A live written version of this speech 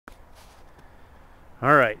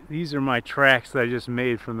Alright, these are my tracks that I just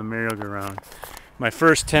made from the merry-go-round. My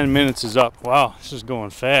first 10 minutes is up. Wow, this is going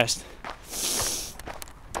fast.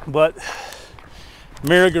 But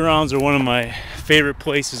merry-go-rounds are one of my favorite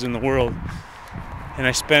places in the world, and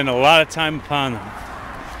I spend a lot of time upon them.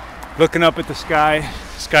 Looking up at the sky.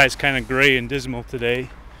 The sky's kind of gray and dismal today,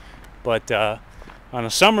 but on a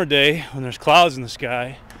summer day when there's clouds in the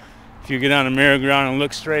sky, if you get on a merry-go-round and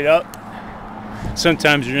look straight up,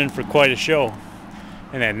 sometimes you're in for quite a show.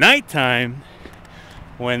 And at nighttime,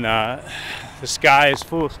 when the sky is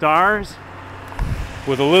full of stars,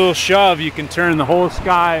 with a little shove you can turn the whole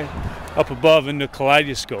sky up above into a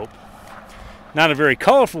kaleidoscope. Not a very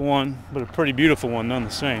colorful one, but a pretty beautiful one none the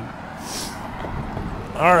same.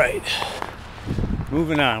 Alright,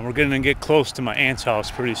 moving on. We're gonna get close to my aunt's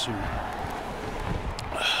house pretty soon.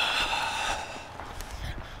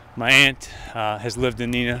 My aunt has lived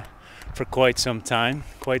in Neenah for quite some time.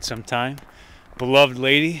 Beloved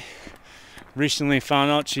lady. Recently found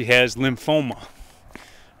out she has lymphoma.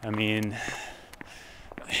 I mean,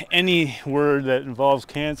 any word that involves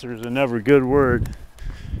cancer is a never good word,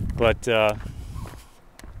 but I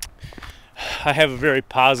have a very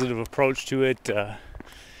positive approach to it.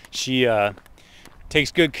 She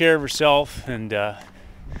takes good care of herself and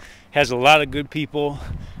has a lot of good people.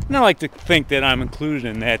 And I like to think that I'm included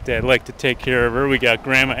in that like to take care of her. We got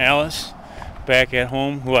Grandma Alice back at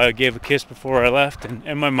home, who I gave a kiss before I left,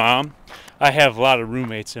 and my mom. I have a lot of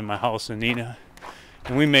roommates in my house in Neenah,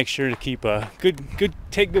 and we make sure to keep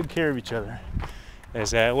take good care of each other,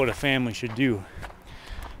 as what a family should do.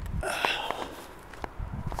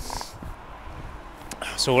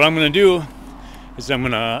 So what I'm gonna do is I'm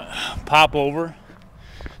gonna pop over,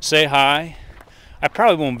 say hi. I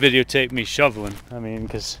probably won't videotape me shoveling, I mean,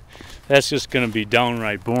 because that's just gonna be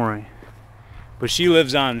downright boring. But she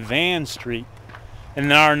lives on Van Street, and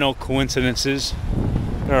there are no coincidences.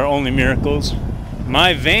 There are only miracles.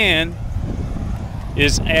 My van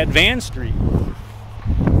is at Van Street.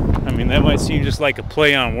 I mean, that might seem just like a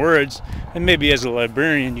play on words, and maybe as a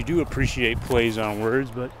librarian you do appreciate plays on words,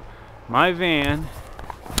 but my van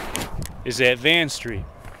is at Van Street.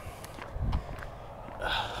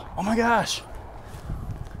 Oh my gosh.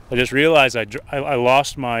 I just realized I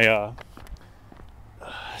lost my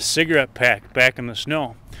cigarette pack back in the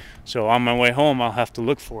snow, so on my way home I'll have to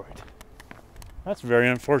look for it. That's very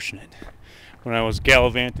unfortunate. When I was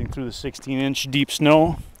gallivanting through the 16-inch deep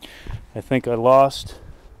snow, I think I lost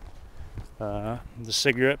the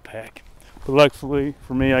cigarette pack. But luckily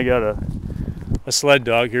for me, I got a sled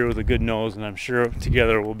dog here with a good nose, and I'm sure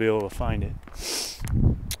together we'll be able to find it.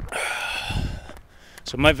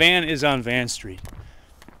 So my van is on Van Street,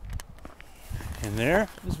 and there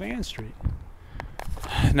is Van Street.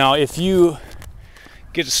 Now, if you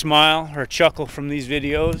get a smile or a chuckle from these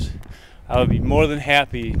videos, I would be more than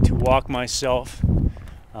happy to walk myself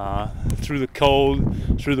through the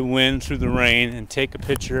cold, through the wind, through the rain, and take a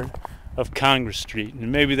picture of Congress Street,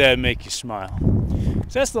 and maybe that would make you smile.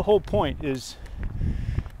 So that's the whole point. Is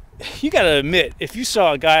you gotta admit, if you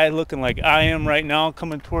saw a guy looking like I am right now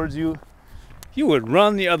coming towards you, you would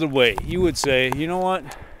run the other way. You would say, you know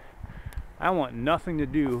what? I want nothing to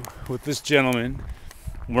do with this gentleman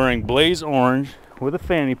wearing blaze orange with a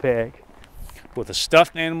fanny pack, with a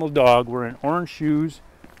stuffed animal dog, wearing orange shoes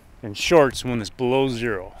and shorts when it's below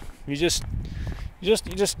zero. You just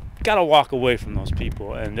gotta walk away from those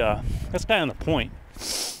people, and that's kind of the point.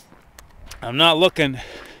 I'm not looking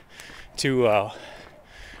to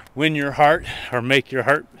win your heart or make your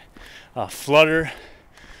heart flutter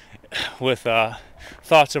with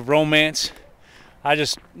thoughts of romance. I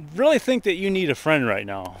just really think that you need a friend right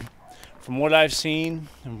now. From what I've seen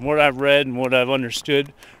and what I've read and what I've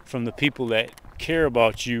understood from the people that care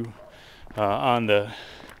about you on the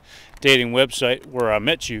dating website where I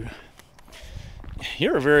met you,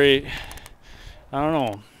 you're a very, I don't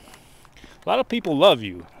know, a lot of people love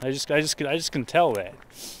you. I just can tell that.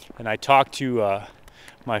 And I talked to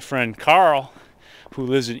my friend Carl, who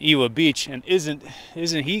lives in Ewa Beach, and isn't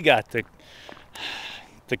he got the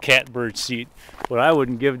catbird seat? What I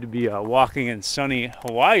wouldn't give to be walking in sunny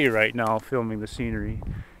Hawaii right now filming the scenery.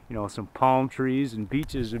 You know, some palm trees and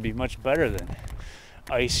beaches would be much better than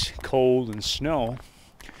ice, cold, and snow.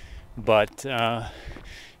 But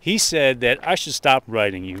he said that I should stop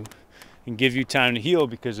writing you and give you time to heal,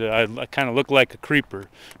 because I kind of look like a creeper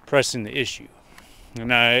pressing the issue.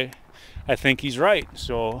 And I think he's right.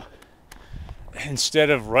 So instead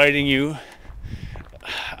of writing you,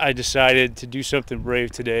 I decided to do something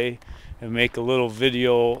brave today and make a little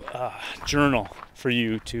video journal for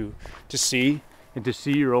you to see, and to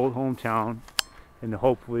see your old hometown and to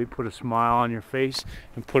hopefully put a smile on your face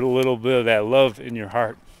and put a little bit of that love in your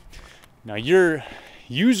heart. Now your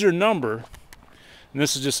user number, and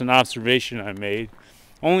this is just an observation I made,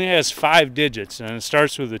 only has 5 digits and it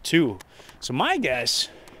starts with a 2. So my guess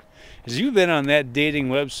is you've been on that dating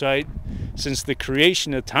website since the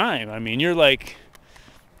creation of time. I mean, you're like,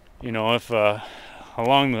 you know, if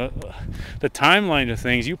along the timeline of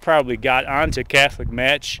things, you probably got onto Catholic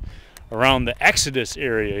Match around the Exodus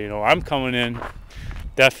area. You know, I'm coming in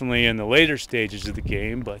definitely in the later stages of the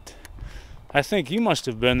game, but I think you must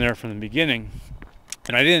have been there from the beginning.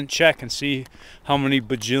 And I didn't check and see how many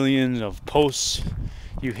bajillions of posts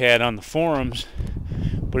you had on the forums,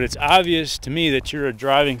 but it's obvious to me that you're a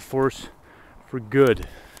driving force for good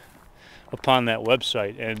upon that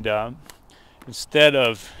website. And instead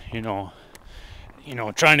of, you know,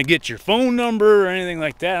 trying to get your phone number or anything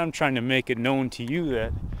like that, I'm trying to make it known to you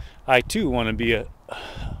that I too want to be a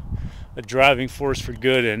driving force for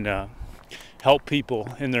good and help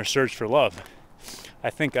people in their search for love. I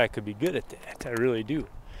think I could be good at that. I really do.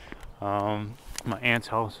 My aunt's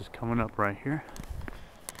house is coming up right here.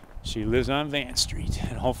 She lives on Van Street,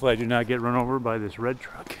 and hopefully I do not get run over by this red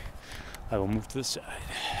truck. I will move to the side.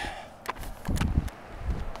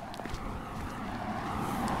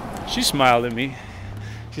 She smiled at me.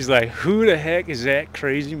 She's like, "Who the heck is that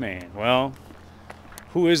crazy man?" Well,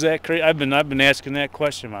 who is that crazy? I've been asking that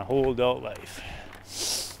question my whole adult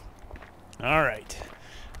life. All right.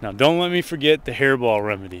 Now, don't let me forget the hairball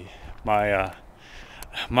remedy. My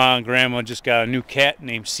mom and grandma just got a new cat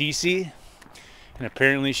named Cece, and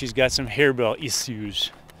apparently she's got some hairball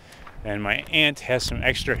issues. And my aunt has some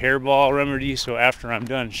extra hairball remedy, so after I'm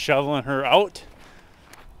done shoveling her out,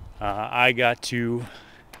 I got to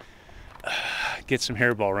get some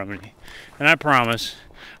hairball remedy. And I promise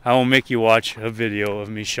I will make you watch a video of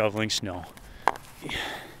me shoveling snow.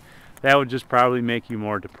 That would just probably make you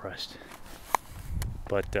more depressed.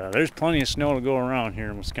 But there's plenty of snow to go around here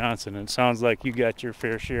in Wisconsin, and it sounds like you got your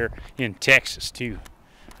fair share in Texas too.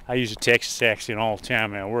 I use a Texas accent all the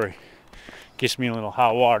time, man. Worry. Gets me a little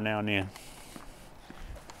hot water now and then.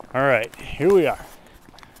 All right, here we are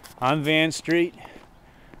on Van Street.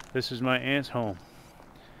 This is my aunt's home.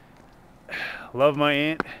 Love my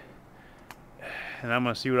aunt, and I'm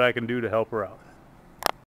gonna see what I can do to help her out.